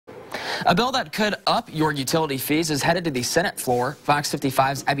A bill that could up your utility fees is headed to the Senate floor. Fox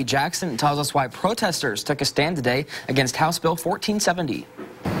 55's Abby Jackson tells us why protesters took a stand today against House Bill 1470.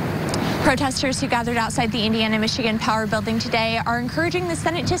 Protesters who gathered outside the Indiana-Michigan Power Building today are encouraging the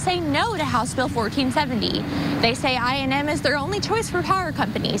Senate to say no to House Bill 1470. They say I&M is their only choice for power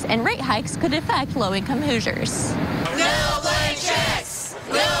companies, and rate hikes could affect low-income Hoosiers. No blank checks!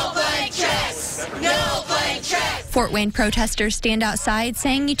 No blank checks! No blank checks! Fort Wayne protesters stand outside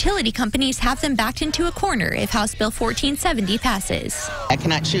saying utility companies have them backed into a corner if House Bill 1470 passes. I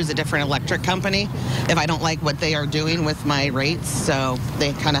cannot choose a different electric company if I don't like what they are doing with my rates, so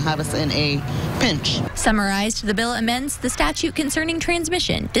they kind of have us in a pinch. Summarized, the bill amends the statute concerning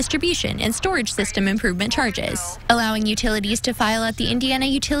transmission, distribution, and storage system improvement charges, allowing utilities to file at the Indiana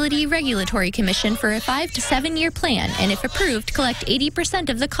Utility Regulatory Commission for a 5 to 7 year plan, and if approved, collect 80%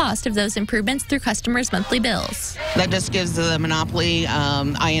 of the cost of those improvements through customers' monthly bills. That just gives the monopoly,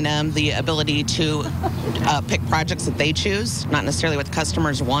 I&M, the ability to pick projects that they choose, not necessarily what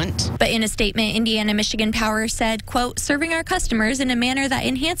customers want. But in a statement, Indiana-Michigan Power said, quote, serving our customers in a manner that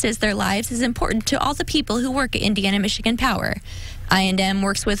enhances their lives is important to all the people who work at Indiana-Michigan Power. I&M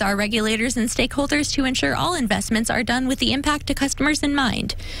works with our regulators and stakeholders to ensure all investments are done with the impact to customers in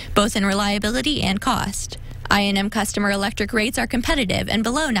mind, both in reliability and cost. I&M customer electric rates are competitive and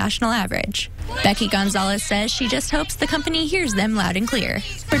below national average. Becky Gonzalez says she just hopes the company hears them loud and clear.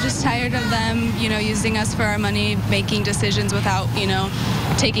 We're just tired of them, using us for our money, making decisions without,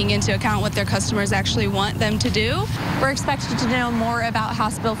 taking into account what their customers actually want them to do. We're expected to know more about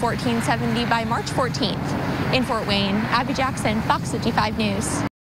House Bill 1470 by March 14th. In Fort Wayne, Abby Jackson, Fox 55 News.